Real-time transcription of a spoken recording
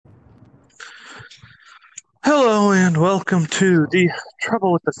Hello and welcome to the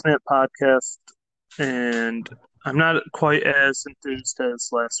Trouble with the Snap podcast. And I'm not quite as enthused as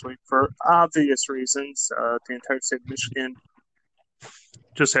last week for obvious reasons. The entire state of Michigan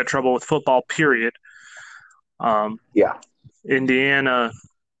just had trouble with football, period. Um, Yeah. Indiana,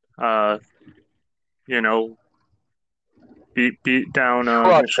 uh, you know, beat down Crush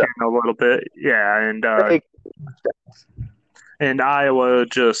them. Michigan a little bit. Yeah, They and Iowa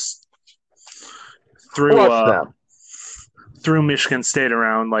just threw crush uh, them. threw Michigan State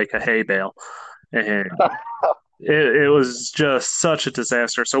around like a hay bale. And it was just such a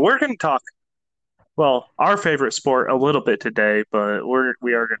disaster. So we're going to talk, well, our favorite sport a little bit today, but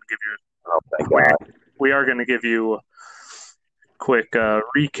we are going to give you Oh, a thank quick God. we are going to give you a quick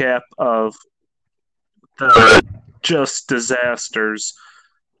recap of the just disasters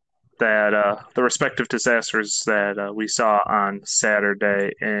that the respective disasters that we saw on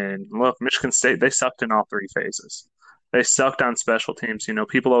Saturday. And look, Michigan State, they sucked in all three phases. They sucked on special teams. You know,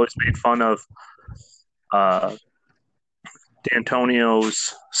 people always made fun of uh,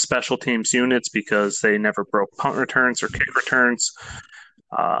 D'Antonio's special teams units because they never broke punt returns or kick returns.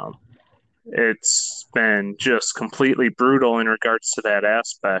 Um, it's been just completely brutal in regards to that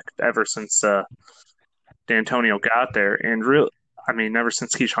aspect ever since D'Antonio got there, and real. I mean, ever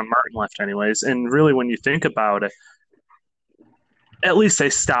since Keyshawn Martin left, anyways. And really, when you think about it, at least they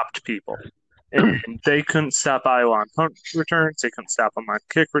stopped people. And they couldn't stop Iowa on punt returns. They couldn't stop them on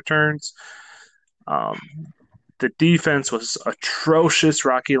kick returns. Um, the defense was atrocious.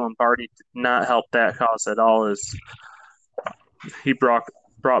 Rocky Lombardi did not help that cause at all. As he brought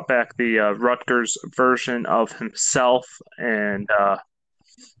back the Rutgers version of himself, and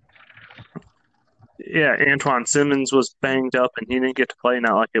yeah, Antoine Simmons was banged up and he didn't get to play.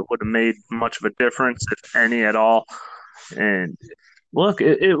 Not like it would have made much of a difference, if any at all. And look,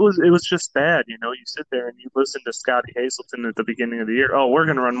 it was just bad. You know, you sit there and you listen to Scotty Hazelton at the beginning of the year. Oh, we're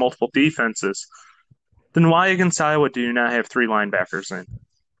going to run multiple defenses. Then why against Iowa do you not have three linebackers in?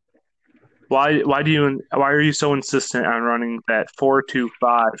 Why are you so insistent on running that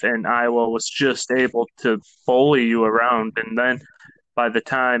 4-2-5? And Iowa was just able to bully you around, and then by the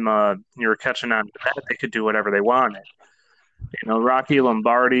time you were catching on to that, they could do whatever they wanted. You know, Rocky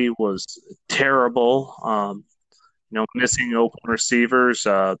Lombardi was terrible. Missing open receivers,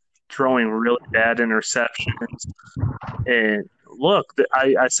 throwing really bad interceptions. And look,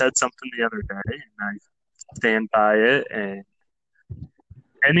 I said something the other day, and I stand by it. And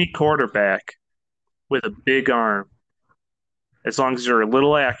any quarterback with a big arm, as long as you're a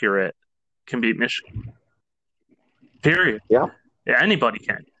little accurate, can beat Michigan. Period. Yeah. Yeah, anybody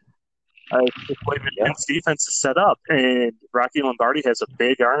can. The way Yeah. Michigan's defense is set up, and Rocky Lombardi has a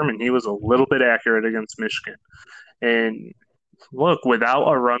big arm, and he was a little bit accurate against Michigan. And look, without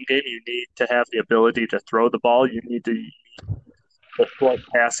a run game, you need to have the ability to throw the ball. You need to the short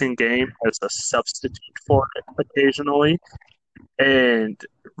passing game as a substitute for it occasionally, and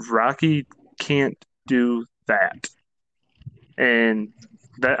Rocky can't do that. And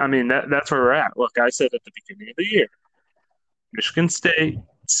that's where we're at. Look, I said at the beginning of the year, Michigan State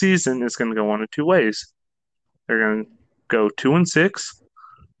season is going to go one of two ways. They're going to go 2-6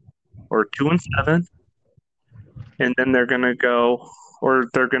 or 2-7, and then they're going to go 5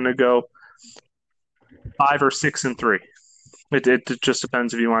 or 6-3. It just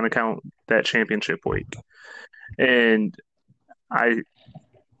depends if you want to count that championship week. And I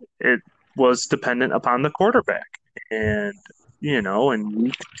it was dependent upon the quarterback. And in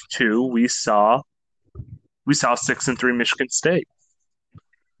week two we saw 6-3 Michigan State.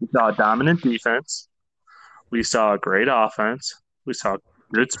 We saw a dominant defense. We saw a great offense. We saw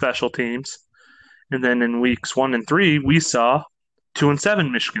good special teams. And then in weeks 1 and 3, we saw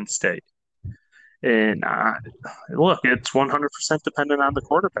 2-7 Michigan State. And look, it's 100% dependent on the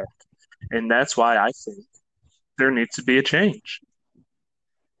quarterback. And that's why I think there needs to be a change.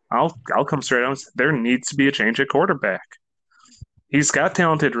 I'll come straight on. There needs to be a change at quarterback. He's got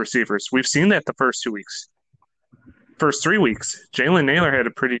talented receivers. We've seen that the first 2 weeks. First 3 weeks, Jalen Naylor had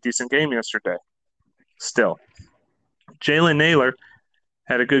a pretty decent game yesterday. Still, Jalen Naylor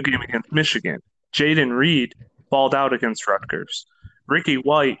had a good game against Michigan. Jaden Reed balled out against Rutgers. Ricky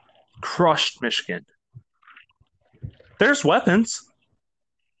White crushed Michigan. There's weapons.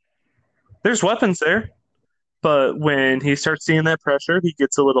 There's weapons there. But when he starts seeing that pressure, he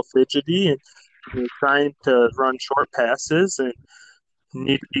gets a little fidgety and he's trying to run short passes and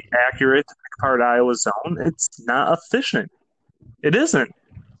need to be accurate to pick apart Iowa's zone. It's not efficient. It isn't.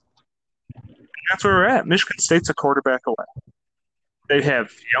 That's where we're at. Michigan State's a quarterback away. They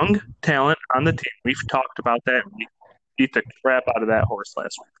have young talent on the team. We've talked about that. We beat the crap out of that horse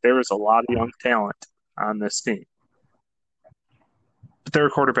last week. There was a lot of young talent on this team. But they're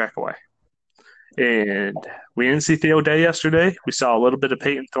a quarterback away. And we didn't see Theo Day yesterday. We saw a little bit of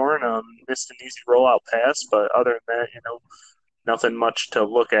Peyton Thorne, missed an easy rollout pass, but other than that, nothing much to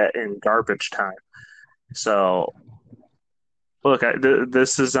look at in garbage time. So, look,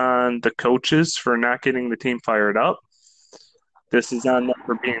 this is on the coaches for not getting the team fired up. This is on them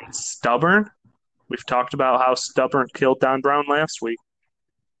for being stubborn. We've talked about how stubborn killed Don Brown last week.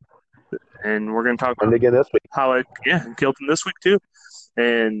 And we're going to talk about again this week. how it killed him this week too.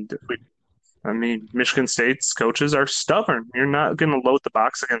 And Michigan State's coaches are stubborn. You're not going to load the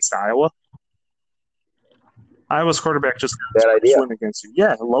box against Iowa. Iowa's quarterback just got Bad idea. win against you.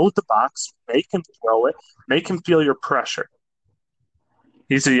 Yeah, load the box, make him throw it, make him feel your pressure.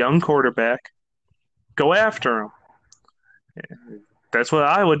 He's a young quarterback. Go after him. That's what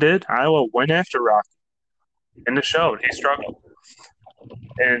Iowa did. Iowa went after Rocky, and it showed. He struggled.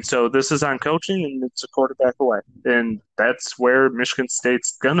 And so this is on coaching, and it's a quarterback away. And that's where Michigan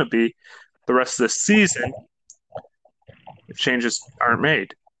State's going to be the rest of the season if changes aren't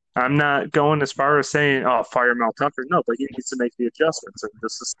made. I'm not going as far as saying, fire Mel Tucker. No, but he needs to make the adjustments. And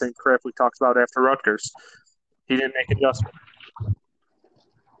this is the same crap we talked about after Rutgers. He didn't make adjustments.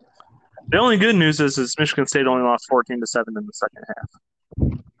 The only good news is Michigan State only lost 14-7 in the second half.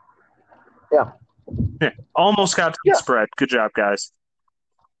 Yeah. Almost got to the spread. Good job, guys.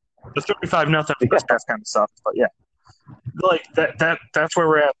 The 35-0 first half kind of sucked, but yeah. Like that's where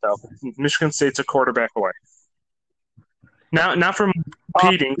we're at though. Michigan State's a quarterback away. Now, not from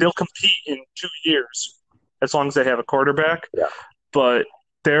competing. They'll compete in 2 years as long as they have a quarterback. Yeah. But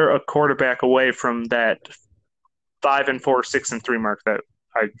they're a quarterback away from that 5-4, 6-3 mark that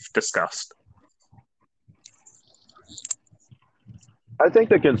I've discussed. I think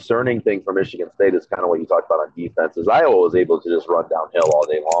the concerning thing for Michigan State is kind of what you talked about on defense. Is Iowa was able to just run downhill all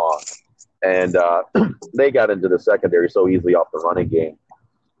day long, and they got into the secondary so easily off the running game.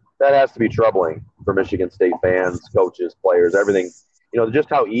 That has to be troubling for Michigan State fans, coaches, players, everything. Just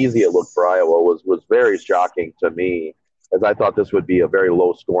how easy it looked for Iowa was very shocking to me, as I thought this would be a very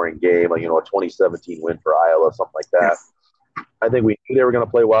low-scoring game, a 2017 win for Iowa, something like that. I think we knew they were going to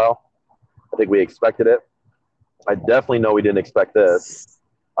play well. I think we expected it. I definitely know we didn't expect this.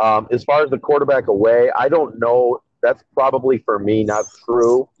 As far as the quarterback away, I don't know. That's probably, for me, not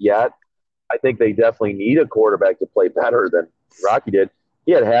true yet. I think they definitely need a quarterback to play better than Rocky did.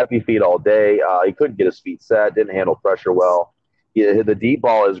 He had happy feet all day. He couldn't get his feet set, didn't handle pressure well. The deep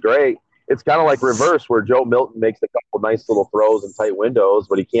ball is great. It's kind of like reverse, where Joe Milton makes a couple nice little throws in tight windows,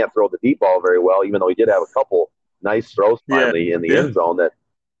 but he can't throw the deep ball very well, even though he did have a couple nice throws finally in the end zone that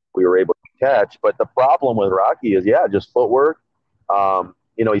we were able to catch. But the problem with Rocky is, just footwork.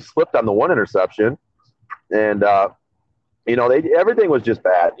 He slipped on the one interception, and everything was just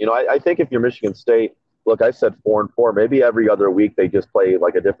bad. I think if you're Michigan State, look, I said 4-4. Maybe every other week they just play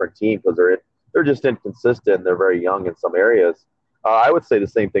like a different team because they're just inconsistent. They're very young in some areas. I would say the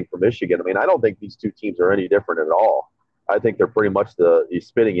same thing for Michigan. I mean, I don't think these two teams are any different at all. I think they're pretty much the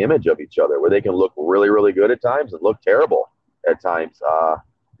spitting image of each other, where they can look really, really good at times and look terrible at times.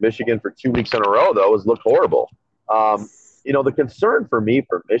 Michigan for 2 weeks in a row, though, has looked horrible. The concern for me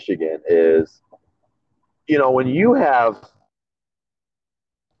for Michigan is, when you have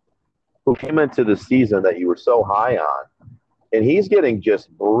who came into the season that you were so high on, and he's getting just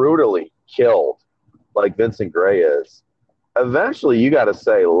brutally killed like Vincent Gray is, eventually you got to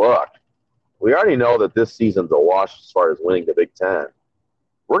say, look, we already know that this season's a wash as far as winning the Big Ten.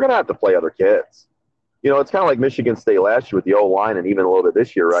 We're going to have to play other kids. It's kind of like Michigan State last year with the O-line and even a little bit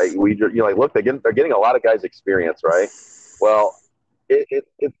this year, right? Look, they're getting a lot of guys experience, right? Well,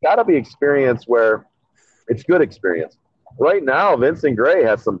 it's got to be experience where it's good experience. Right now, Vincent Gray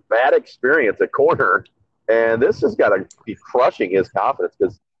has some bad experience at corner, and this has got to be crushing his confidence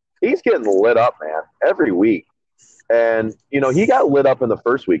because he's getting lit up, man, every week. And, he got lit up in the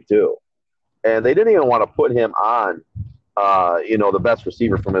first week too. And they didn't even want to put him on, the best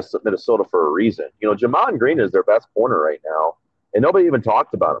receiver from Minnesota for a reason. Jamon Green is their best corner right now, and nobody even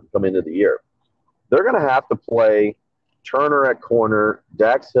talked about him coming into the year. They're going to have to play Turner at corner,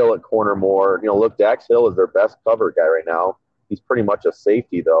 Dax Hill at corner more. Look, Dax Hill is their best cover guy right now. He's pretty much a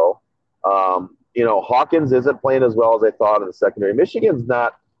safety, though. Hawkins isn't playing as well as they thought in the secondary. Michigan's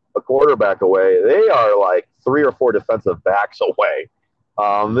not a quarterback away. They are like 3 or 4 defensive backs away.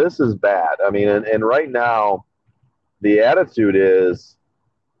 This is bad. I mean, and right now, the attitude is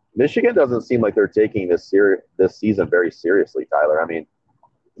Michigan doesn't seem like they're taking this season very seriously, Tyler. I mean,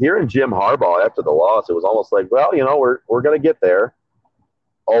 hearing Jim Harbaugh after the loss, it was almost like, well, we're going to get there.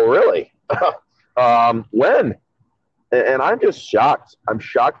 Oh, really? When? And I'm just shocked. I'm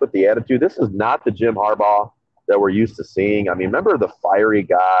shocked with the attitude. This is not the Jim Harbaugh that we're used to seeing. I mean, remember the fiery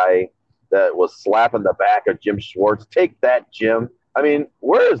guy that was slapping the back of Jim Schwartz? Take that, Jim. I mean,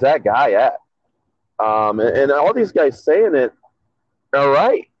 where is that guy at? And all these guys saying it are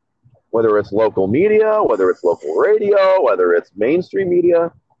right, whether it's local media, whether it's local radio, whether it's mainstream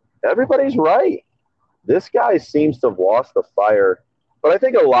media, everybody's right. This guy seems to have lost the fire. But I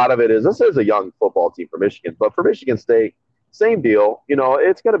think a lot of it is this is a young football team for Michigan. But for Michigan State, same deal. You know,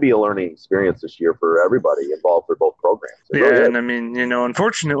 it's going to be a learning experience this year for everybody involved for both programs. It Yeah, really and is. I mean,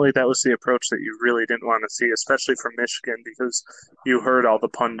 unfortunately, that was the approach that you really didn't want to see, especially from Michigan, because you heard all the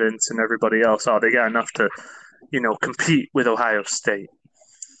pundits and everybody else. Oh, they got enough to, compete with Ohio State,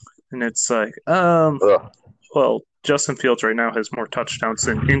 and it's like, Ugh. well, Justin Fields right now has more touchdowns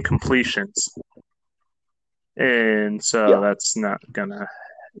than incompletions, and so Yeah, that's not gonna.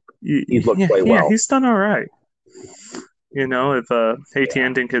 he's looked Yeah, quite yeah, well. he's done all right. If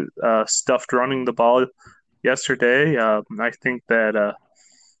ATN didn't get stuffed running the ball yesterday, I think that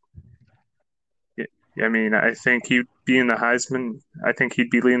I mean, I think he'd be in the Heisman. I think he'd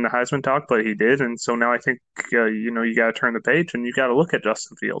be leading the Heisman talk, but he did, and so now I think you got to turn the page and you got to look at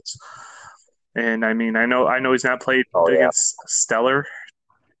Justin Fields. And I mean, I know he's not played Oh yeah. against stellar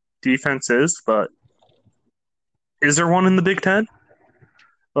defenses, but is there one in the Big Ten?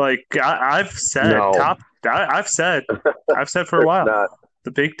 Like I've said, No, I've said for a there's while, not.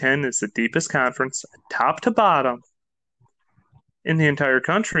 the Big Ten is the deepest conference, top to bottom, in the entire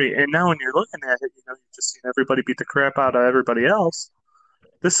country. And now when you're looking at it, you've just seen everybody beat the crap out of everybody else.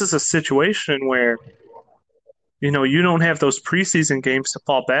 This is a situation where, you don't have those preseason games to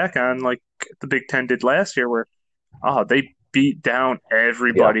fall back on like the Big Ten did last year, where, oh, they beat down Yeah.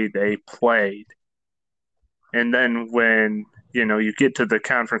 everybody they played. And then when, you get to the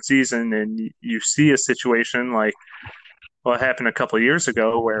conference season and you see a situation like what happened a couple of years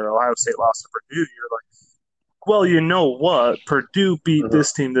ago where Ohio State lost to Purdue, you're like, well, you know what? Purdue beat Mhm.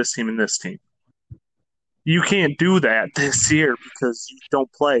 this team, and this team. You can't do that this year because you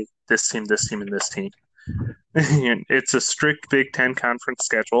don't play this team, this team, and this team. It's a strict Big Ten conference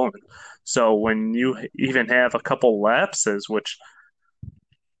schedule. And so when you even have a couple lapses, which,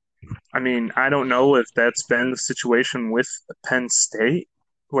 I mean, I don't know if that's been the situation with Penn State,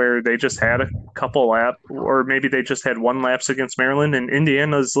 where they just had a couple or maybe they just had one lapse against Maryland, and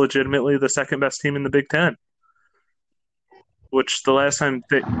Indiana is legitimately the second best team in the Big Ten, which the last time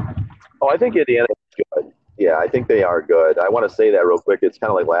they, Oh, I think Indiana is good. Yeah, I think they are good. I want to say that real quick. It's kind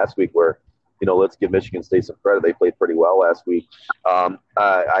of like last week where, let's give Michigan State some credit. They played pretty well last week.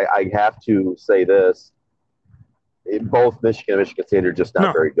 I have to say this. Both Michigan and Michigan State are just not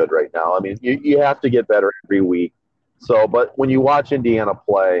no, very good right now. I mean, you have to get better every week. So, but when you watch Indiana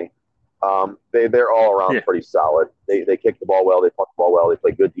play, they're all around yeah, pretty solid. They kick the ball well. They punt the ball well. They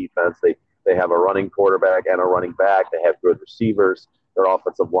play good defense. They have a running quarterback and a running back. They have good receivers. Their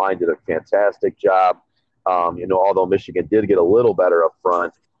offensive line did a fantastic job. Although Michigan did get a little better up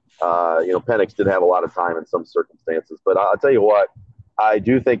front, Penix did have a lot of time in some circumstances. But I'll tell you what, I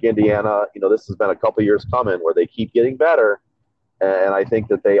do think Indiana, this has been a couple years coming where they keep getting better. And I think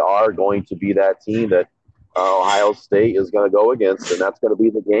that they are going to be that team that Ohio State is going to go against, and that's going to be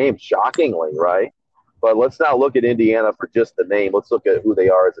the game, shockingly, right? But let's not look at Indiana for just the name. Let's look at who they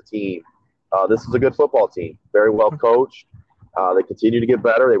are as a team. This is a good football team, very well coached. They continue to get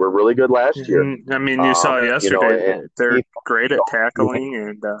better. They were really good last year. and I mean, you saw yesterday And that they're great at tackling,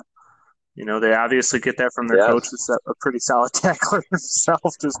 and they obviously get that from their coach, yes, who's a pretty solid tackler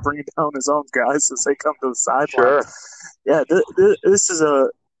himself, just bringing down his own guys as they come to the sideline. sure. Yeah, this is a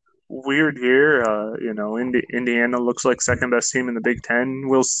weird year. Indiana looks like second best team in the Big Ten.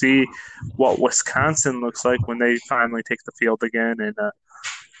 We'll see what Wisconsin looks like when they finally take the field again, and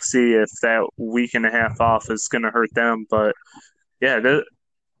see if that week and a half off is going to hurt them. But yeah,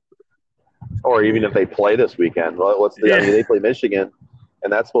 Or even if they play this weekend. I mean, yeah, they play Michigan,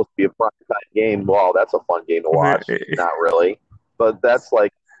 and that's supposed to be a prime time game. Wow, that's a fun game to watch. Not really, but that's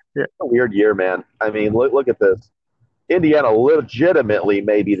like yeah, a weird year, man. I mean, look at this. Indiana legitimately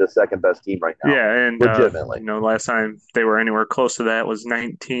may be the second best team right now. yeah, and Legitimately. last time they were anywhere close to that was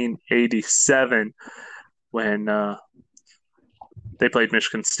 1987 when they played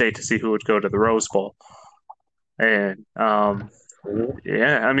Michigan State to see who would go to the Rose Bowl. And Mm-hmm.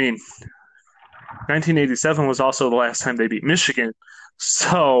 yeah, I mean, 1987 was also the last time they beat Michigan.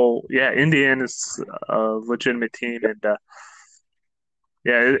 So yeah, Indiana's a legitimate team, and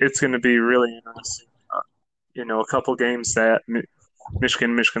yeah, it's going to be really interesting. A couple games that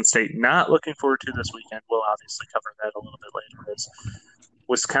Michigan State not looking forward to this weekend. We'll obviously cover that a little bit later. Is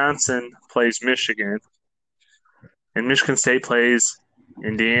Wisconsin plays Michigan, and Michigan State plays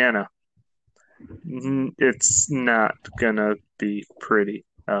Indiana. It's not gonna be pretty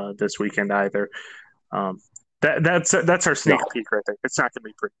this weekend either. Um, that's our No, sneak peek right there. It's not gonna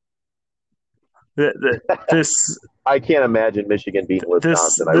be pretty. This I can't imagine Michigan beating this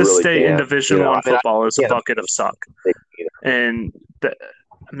Wisconsin. I this really state in can't. Division One I mean, football I is a can't bucket imagine of suck, they can either. and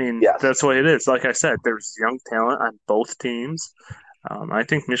I mean Yes. that's what it is. Like I said, there's young talent on both teams. I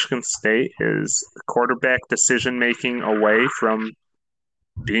think Michigan State is quarterback decision making away from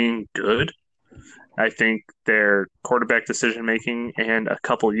being good. I think they're quarterback decision making and a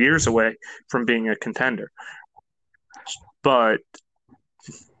couple years away from being a contender. But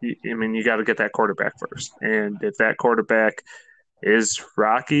I mean, you got to get that quarterback first, and if that quarterback is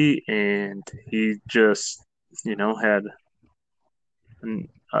Rocky and he just had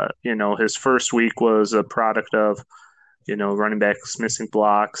his first week was a product of running backs missing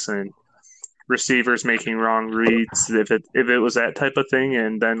blocks and receivers making wrong reads. If it was that type of thing,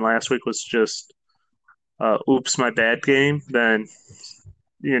 and then last week was just oops, my bad game, then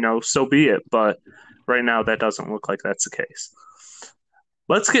so be it. But right now, that doesn't look like that's the case.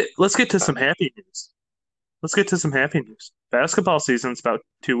 Let's get to some happy news. Let's get to some happy news. Basketball season's about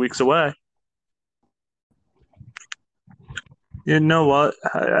 2 weeks away. You know what?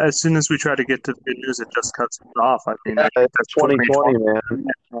 As soon as we try to get to the good news, it just cuts it off. I mean, I think It's that's 2020, 2020. man.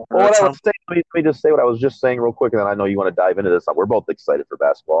 Well, what That's I how. was saying, let me just say what I was just saying real quick, and then I know you want to dive into this. We're both excited for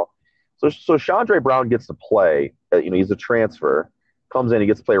basketball. So Chandre Brown gets to play. He's a transfer, comes in, he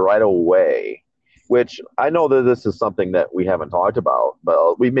gets to play right away. Which I know that this is something that we haven't talked about,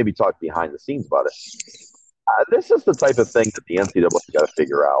 but we maybe talked behind the scenes about it. This is the type of thing that the NCAA got to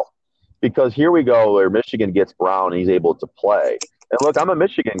figure out because here we go where Michigan gets Brown and he's able to play. And look, I'm a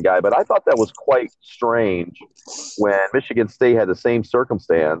Michigan guy, but I thought that was quite strange when Michigan State had the same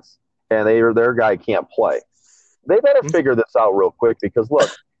circumstance and their guy can't play. They better figure this out real quick because look,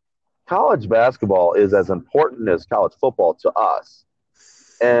 college basketball is as important as college football to us.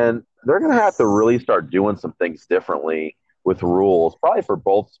 And they're going to have to really start doing some things differently with rules, probably for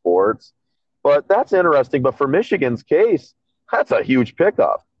both sports. But that's interesting. But for Michigan's case, that's a huge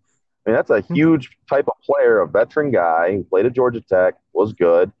pickup. I mean, that's a huge type of player, a veteran guy who played at Georgia Tech, was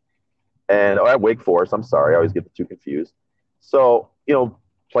good, and at Wake Forest. I'm sorry, I always get the two confused. So,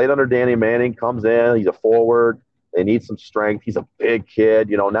 played under Danny Manning, comes in, he's a forward. They need some strength. He's a big kid,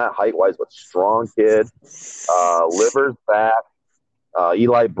 not height wise, but strong kid. Livers back.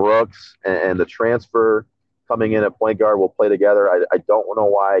 Eli Brooks and the transfer coming in at point guard will play together. I don't know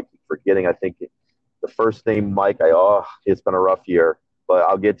why I keep forgetting. I think the first name Mike. It's been a rough year, but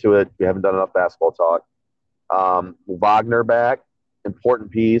I'll get to it. We haven't done enough basketball talk. Wagner back,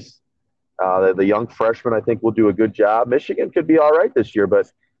 important piece. The young freshman, I think, will do a good job. Michigan could be all right this year,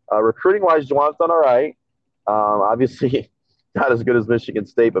 but recruiting wise, Juwan's done all right. Obviously, not as good as Michigan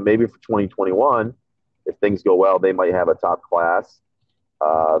State, but maybe for 2021, if things go well, they might have a top class.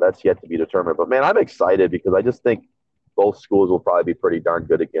 That's yet to be determined. But man, I'm excited because I just think both schools will probably be pretty darn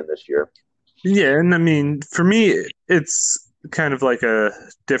good again this year. Yeah, and I mean, for me, it's kind of like a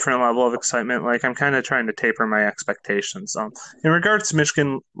different level of excitement. Like I'm kind of trying to taper my expectations. In regards to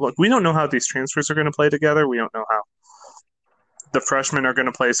Michigan, look, we don't know how these transfers are going to play together. We don't know how the freshmen are going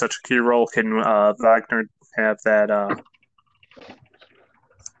to play such a key role. Can Wagner have that?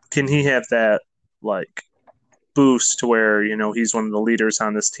 Can he have that like boost to where he's one of the leaders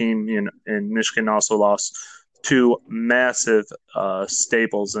on this team? And Michigan also lost two massive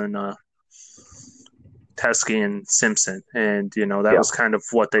staples in Teskey and Simpson, and that was kind of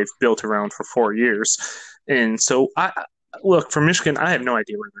what they've built around for 4 years. And so, I look for Michigan. I have no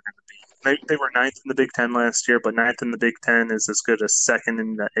idea where they're going to be. They were ninth in the Big Ten last year, but ninth in the Big Ten is as good as second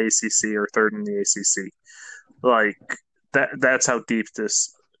in the ACC or third in the ACC. Like that's how deep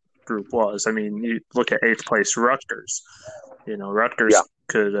this group was. I mean, you look at eighth place Rutgers. Rutgers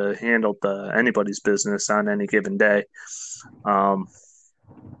could have handled anybody's business on any given day.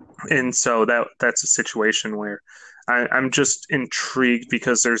 And so that's a situation where I'm just intrigued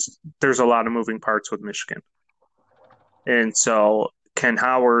because there's a lot of moving parts with Michigan. And so can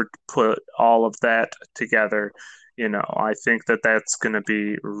Howard put all of that together? I think that's going to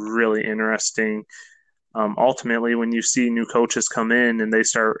be really interesting. Ultimately, when you see new coaches come in and they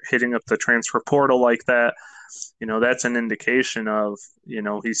start hitting up the transfer portal like that, that's an indication of,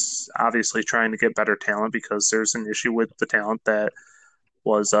 he's obviously trying to get better talent because there's an issue with the talent that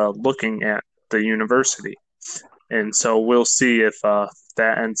was looking at the university. And so we'll see if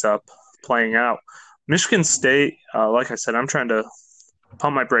that ends up playing out. Michigan State, like I said, I'm trying to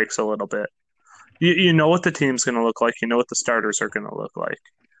pump my brakes a little bit. You know what the team's going to look like. You know what the starters are going to look like.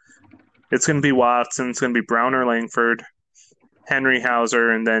 It's going to be Watson, it's going to be Brown or Langford, Henry,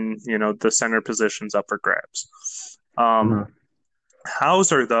 Hauser, and then the center positions up for grabs. Mhm.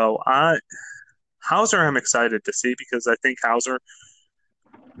 Hauser though, Hauser I'm excited to see because I think Hauser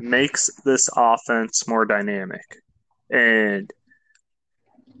makes this offense more dynamic. And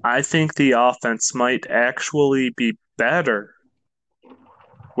I think the offense might actually be better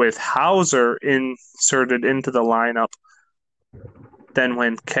with Hauser inserted into the lineup than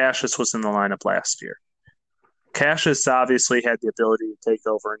when Cassius was in the lineup last year. Cassius obviously had the ability to take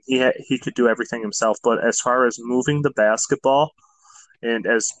over, and he could do everything himself. But as far as moving the basketball, and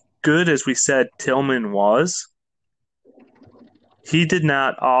as good as we said Tillman was, he did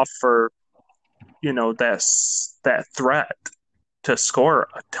not offer that threat to score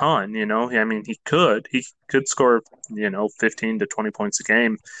a ton. I mean, he could score 15 to 20 points a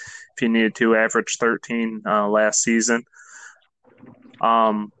game if he needed to. Average 13 last season.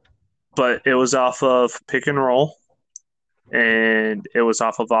 But it was off of pick and roll, and it was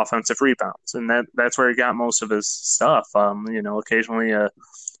off of offensive rebounds, and that's where he got most of his stuff. Occasionally a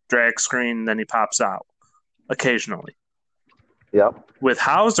drag screen, then he pops out. Occasionally, Yep. with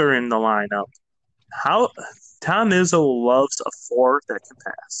Hauser in the lineup, how Tom Izzo loves a four that can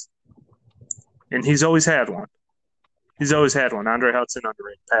pass, and he's always had one. He's always had one. Andre Hudson,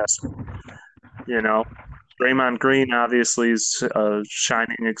 underrated passer. Draymond Green obviously is a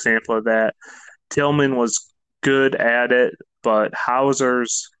shining example of that. Tillman was good at it, but Hauser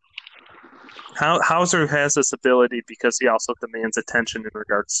has this ability because he also demands attention in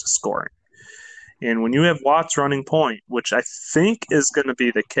regards to scoring. And when you have Watts running point, which I think is going to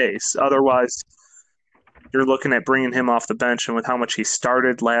be the case, otherwise you're looking at bringing him off the bench. And with how much he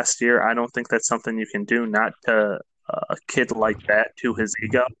started last year, I don't think that's something you can do, not to a kid like that, to his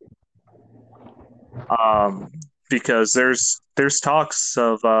ego. Because there's talks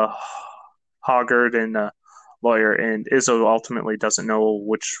of Hoggard and Lawyer, and Izzo ultimately doesn't know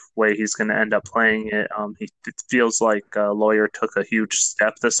which way he's going to end up playing it. It feels like Lawyer took a huge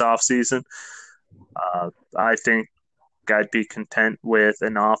step this offseason. I think I'd be content with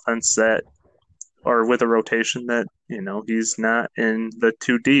an offense or with a rotation that he's not in the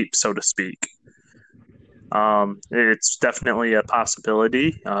too deep, so to speak. It's definitely a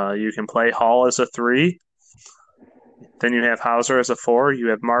possibility. You can play Hall as a 3. Then you have Hauser as a 4. You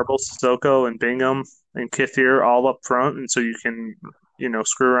have Marble, Sissoko, and Bingham and Kithier all up front, and so you can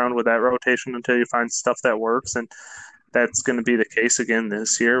screw around with that rotation until you find stuff that works. And that's going to be the case again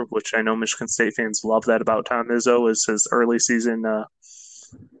this year, which I know Michigan State fans love that about Tom Izzo, is his early season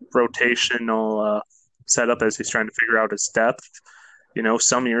rotational setup as he's trying to figure out his depth.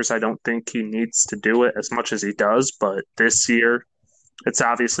 Some years I don't think he needs to do it as much as he does, but this year it's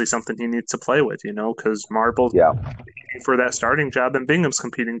obviously something he needs to play with, because Marble's competing for that starting job and Bingham's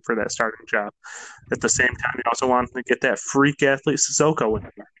competing for that starting job. At the same time, he also wanted to get that freak athlete Sissoko in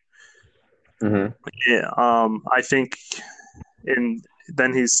there. Mm-hmm. Yeah, I think, and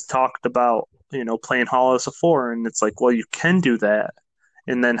then he's talked about playing Hall as a 4, and it's like, well, you can do that,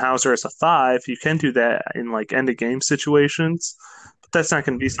 and then Hauser as a 5, you can do that in like end of game situations, but that's not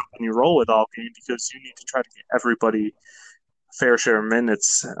going to be something you roll with all game because you need to try to get everybody fair share of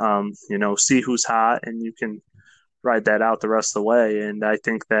minutes. See who's hot, and you can ride that out the rest of the way. And I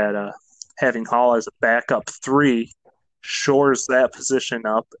think that having Hall as a backup 3 shores that position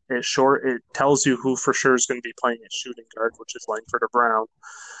up. It tells you who for sure is going to be playing at shooting guard, which is Langford or Brown,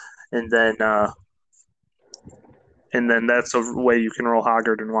 and then that's a way you can roll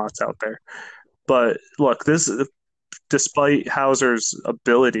Hoggard and Watts out there. But look, despite Hauser's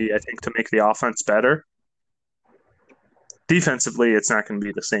ability, I think, to make the offense better, defensively, it's not going to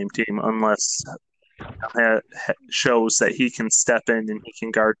be the same team unless shows that he can step in and he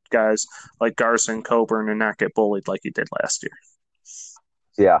can guard guys like Garza and Coburn and not get bullied like he did last year.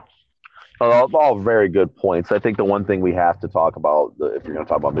 Yeah. All very good points. I think the one thing we have to talk about, if you're going to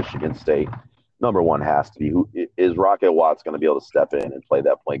talk about Michigan State, number one has to be, is Rocket Watts going to be able to step in and play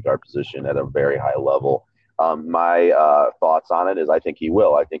that point guard position at a very high level? My thoughts on it is I think he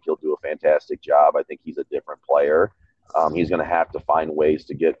will. I think he'll do a fantastic job. I think he's a different player. He's going to have to find ways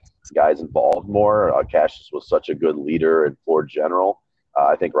to get guys involved more. Cassius was such a good leader and floor general.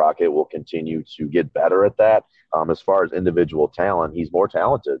 I think Rocket will continue to get better at that. As far as individual talent, he's more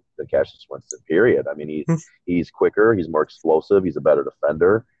talented than Cassius Winston, period. I mean, he's quicker, he's more explosive, he's a better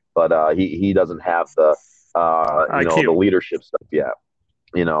defender, but he doesn't have the the leadership stuff yet.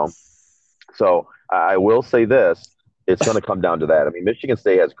 So I will say this. It's going to come down to that. I mean, Michigan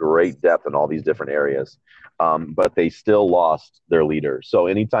State has great depth in all these different areas, but they still lost their leader. So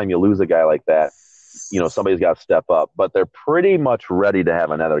anytime you lose a guy like that, somebody's got to step up. But they're pretty much ready to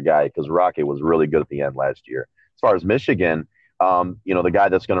have another guy because Rocket was really good at the end last year. As far as Michigan, the guy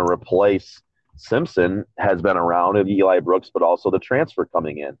that's going to replace Simpson has been around at Eli Brooks, but also the transfer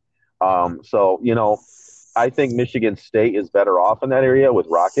coming in. I think Michigan State is better off in that area with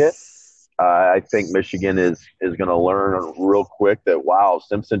Rocket. I think Michigan is going to learn real quick that, wow,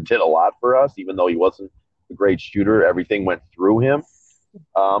 Simpson did a lot for us, even though he wasn't a great shooter. Everything went through him.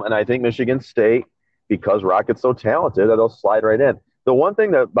 And I think Michigan State, because Rocket's so talented, they'll slide right in. The one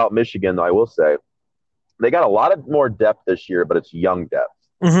thing about Michigan, though, I will say, they got a lot of more depth this year, but it's young depth.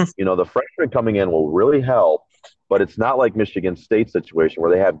 Mm-hmm. The freshmen coming in will really help, but it's not like Michigan State's situation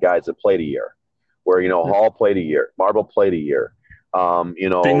where they have guys that played a year, where, Hall played a year, Marble played a year.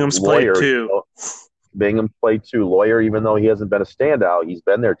 Bingham's Lawyer, played too. Bingham played too. Lawyer, even though he hasn't been a standout, he's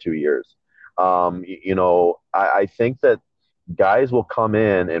been there 2 years. I think that guys will come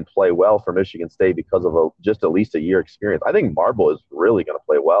in and play well for Michigan State because of just at least a year experience. I think Marble is really going to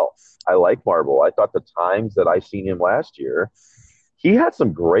play well. I like Marble. I thought the times that I seen him last year, he had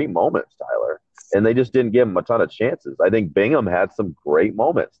some great moments, Tyler, and they just didn't give him a ton of chances. I think Bingham had some great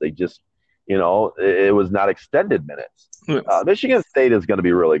moments. They just, it was not extended minutes. Michigan State is going to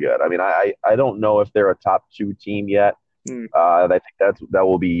be really good. I mean, I don't know if they're a top 2 team yet. I think that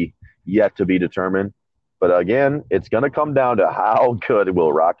will be yet to be determined. But again, it's going to come down to how good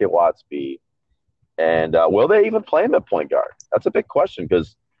will Rocket Watts be, and will they even play him at point guard? That's a big question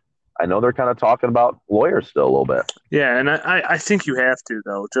because I know they're kind of talking about Lawyer still a little bit. Yeah, and I think you have to,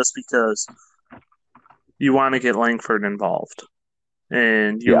 though, just because you want to get Langford involved,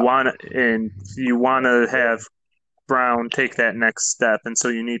 and you want to have Brown take that next step, and so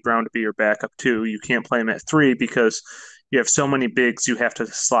you need Brown to be your backup too. You can't play him at 3 because you have so many bigs. You have to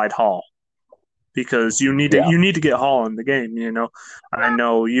slide Hall because you need to get Hall in the game. I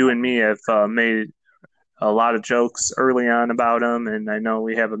know you and me have made a lot of jokes early on about him, and I know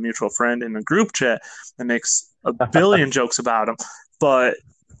we have a mutual friend in the group chat that makes a billion jokes about him. But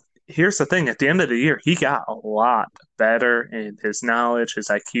here's the thing: at the end of the year, he got a lot better in his knowledge, his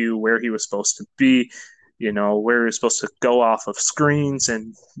IQ, where he was supposed to be. Where he was supposed to go off of screens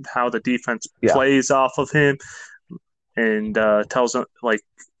and how the defense plays off of him, and tells him,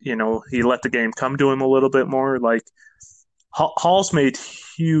 he let the game come to him a little bit more. Like, Hall's made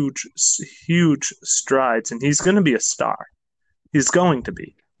huge strides, and he's going to be a star. He's going to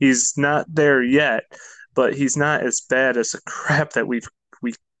be. He's not there yet, but he's not as bad as the crap that we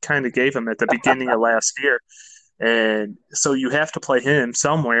kind of gave him at the beginning of last year. And so you have to play him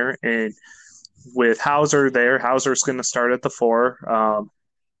somewhere, and with Hauser there, Hauser's going to start at the 4.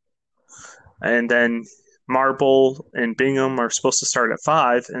 And then Marble and Bingham are supposed to start at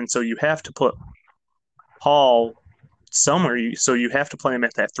 5. And so you have to put Hall somewhere. So you have to play him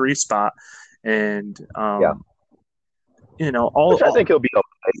at that 3 spot. And, Which I think he'll be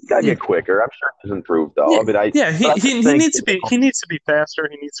okay. He's got to get quicker. I'm sure he's improved, though. He needs to be faster.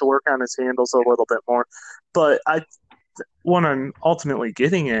 He needs to work on his handles a little bit more. But what I'm ultimately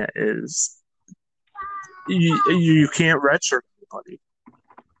getting at is, you can't redshirt anybody.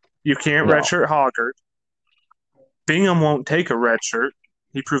 You can't redshirt Hoggard. Bingham won't take a redshirt.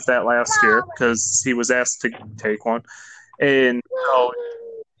 He proved that last year because he was asked to take one. And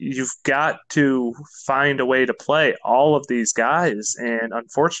you've got to find a way to play all of these guys. And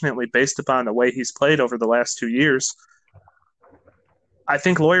unfortunately, based upon the way he's played over the last 2 years, I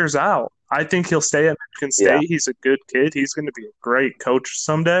think Lawyer's out. I think he'll stay at Michigan State. Yeah. He's a good kid. He's going to be a great coach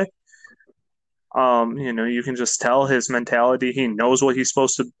someday. You can just tell his mentality. He knows what he's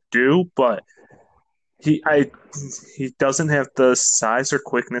supposed to do, but he doesn't have the size or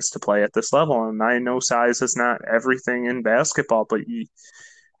quickness to play at this level. And I know size is not everything in basketball, but you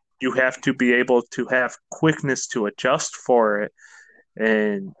have to be able to have quickness to adjust for it.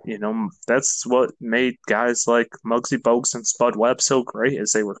 And, that's what made guys like Muggsy Bogues and Spud Webb so great,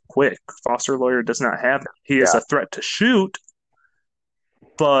 is they were quick. Foster Loyer does not have it. He is a threat to shoot,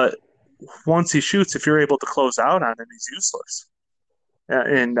 but once he shoots, if you're able to close out on him, he's useless.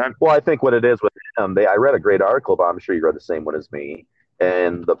 I think what it is with him, I read a great article about him. I'm sure you read the same one as me.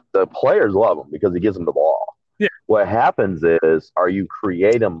 And the players love him because he gives them the ball. Yeah. What happens is, are you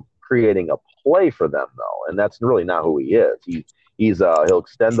creating a play for them, though? And that's really not who he is. He'll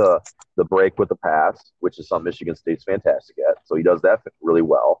extend the break with the pass, which is something Michigan State's fantastic at. So he does that really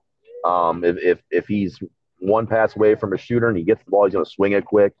well. If he's one pass away from a shooter and he gets the ball, he's going to swing it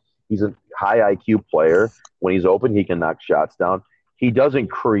quick. He's a high IQ player. When he's open, he can knock shots down. He doesn't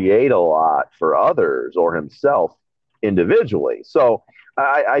create a lot for others or himself individually. So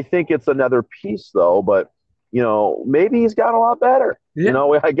I think it's another piece, though. But maybe he's got a lot better. Yeah,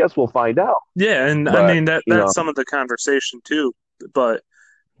 I guess we'll find out. yeah, and I But mean that's some of the conversation too. But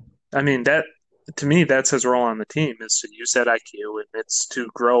I mean that to me that's his role on the team is to use that IQ and it's to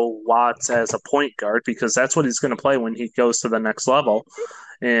grow Watts as a point guard because that's what he's going to play when he goes to the next level,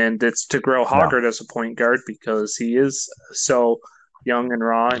 and it's to grow yeah, Hoggard as a point guard because he is so young and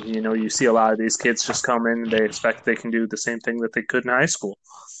raw, and you see a lot of these kids just come in and they expect they can do the same thing that they could in high school.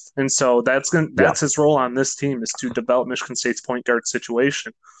 And so yeah, that's his role on this team is to develop Michigan State's point guard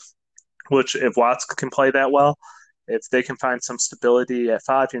situation. Which, if Watts can play that well, if they can find some stability at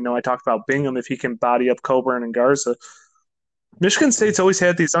five, I talked about Bingham if he can body up Coburn and Garza. Michigan State's always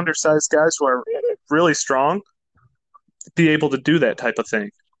had these undersized guys who are really strong be able to do that type of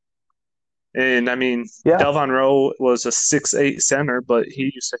thing. And I mean, yeah, Delvon Rowe was a 6'8" center, but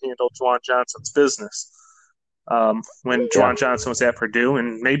he used to handle Juwan Johnson's business when yeah. Juwan Johnson was at Purdue.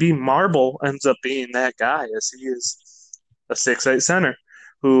 And maybe Marble ends up being that guy as he is a 6'8" center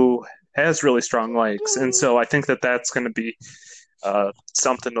who has really strong legs. And so I think that that's going to be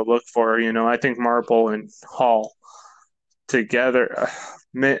something to look for. I think Marble and Hall together,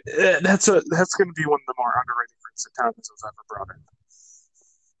 man, that's going to be one of the more underrated groups that Thomas has ever brought in.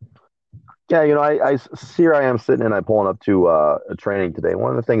 Yeah, here I am sitting and I'm pulling up to a training today.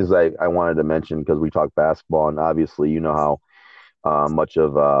 One of the things I wanted to mention because we talk basketball, and obviously you know how much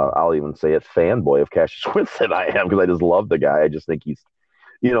of I'll even say it fanboy of Cassius Winston I am because I just love the guy. I just think he's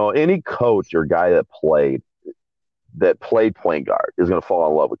any coach or guy that played point guard is going to fall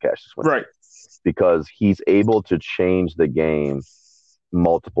in love with Cassius Winston, Right. because he's able to change the game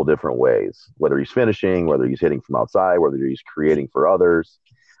multiple different ways, whether he's finishing, whether he's hitting from outside, whether he's creating for others.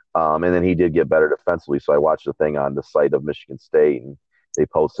 And then he did get better defensively. So I watched the thing on the site of Michigan State, and they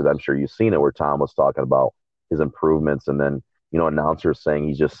posted, I'm sure you've seen it, where Tom was talking about his improvements. And then, announcers saying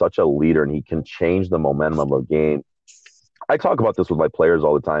he's just such a leader and he can change the momentum of a game. I talk about this with my players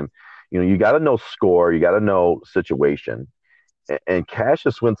all the time. You got to know score, you got to know situation. And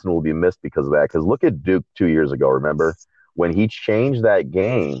Cassius Winston will be missed because of that. Because look at Duke 2 years ago, remember? When he changed that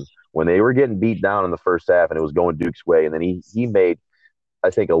game, when they were getting beat down in the first half and it was going Duke's way, and then he made, I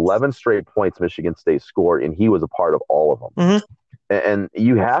think, 11 straight points Michigan State scored, and he was a part of all of them. Mm-hmm. And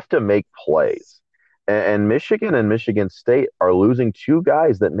you have to make plays. And Michigan and Michigan State are losing two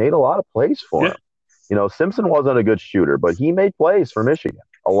guys that made a lot of plays for him. Simpson wasn't a good shooter, but he made plays for Michigan,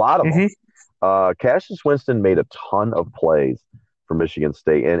 a lot of them. Cassius Winston made a ton of plays for Michigan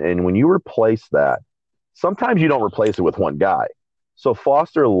State. And when you replace that, sometimes you don't replace it with one guy. So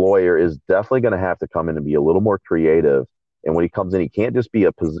Foster Loyer is definitely going to have to come in and be a little more creative. And when he comes in, he can't just be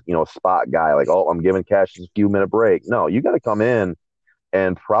a spot guy like, oh, I'm giving Cassius a few minute break. No, you got to come in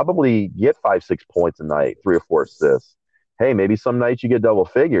and probably get 5-6 points a night, 3 or 4 assists. Hey, maybe some nights you get double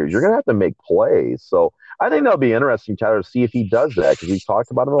figures. You're going to have to make plays. So I think that'll be interesting, Tyler, to see if he does that, because we've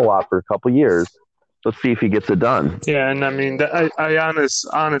talked about him a lot for a couple of years. Let's see if he gets it done. Yeah, and I mean, I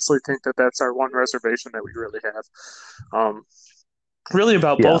honestly think that that's our one reservation that we really have. Really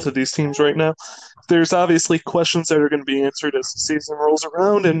about both of these teams right now. There's obviously questions that are going to be answered as the season rolls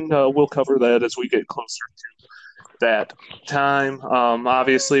around, and we'll cover that as we get closer to that time.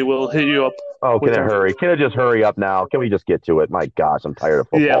 Obviously, we'll hit you up. Oh, can it hurry? Can it just hurry up now? Can we just get to it? My gosh, I'm tired of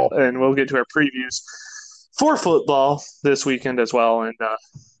football. Yeah, and we'll get to our previews for football this weekend as well. And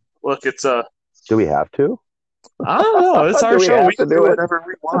look, it's do we have to? I don't know. It's our show. We can do whatever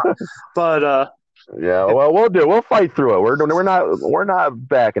we want. But yeah, well, we'll fight through it. We're not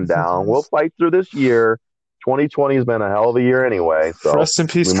backing down. We'll fight through this year. 2020 has been a hell of a year anyway. So rest in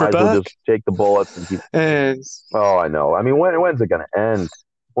peace, we might as well just take the bullets and keep. Oh, I know. I mean, when's it going to end?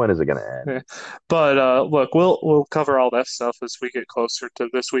 When is it going to end? Yeah. But look, we'll cover all that stuff as we get closer to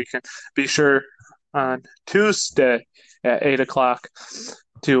this weekend. Be sure on Tuesday at 8:00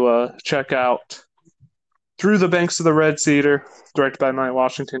 to check out Through the Banks of the Red Cedar, directed by Mike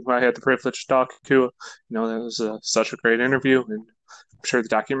Washington, who I had the privilege to talk to. That was such a great interview, and I'm sure the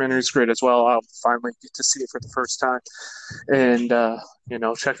documentary is great as well. I'll finally get to see it for the first time. And,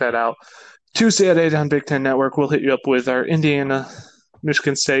 check that out. Tuesday at 8 on Big Ten Network, we'll hit you up with our Indiana,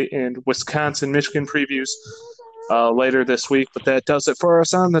 Michigan State, and Wisconsin, Michigan previews later this week. But that does it for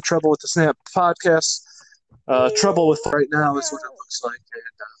us on the Trouble with the Snap podcast. Trouble with right now is what it looks like. And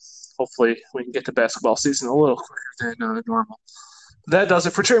hopefully we can get to basketball season a little quicker than normal. That does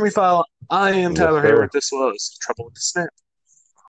it for Jeremy Fowle. I am Tyler Hayward. This was Trouble with the Snap.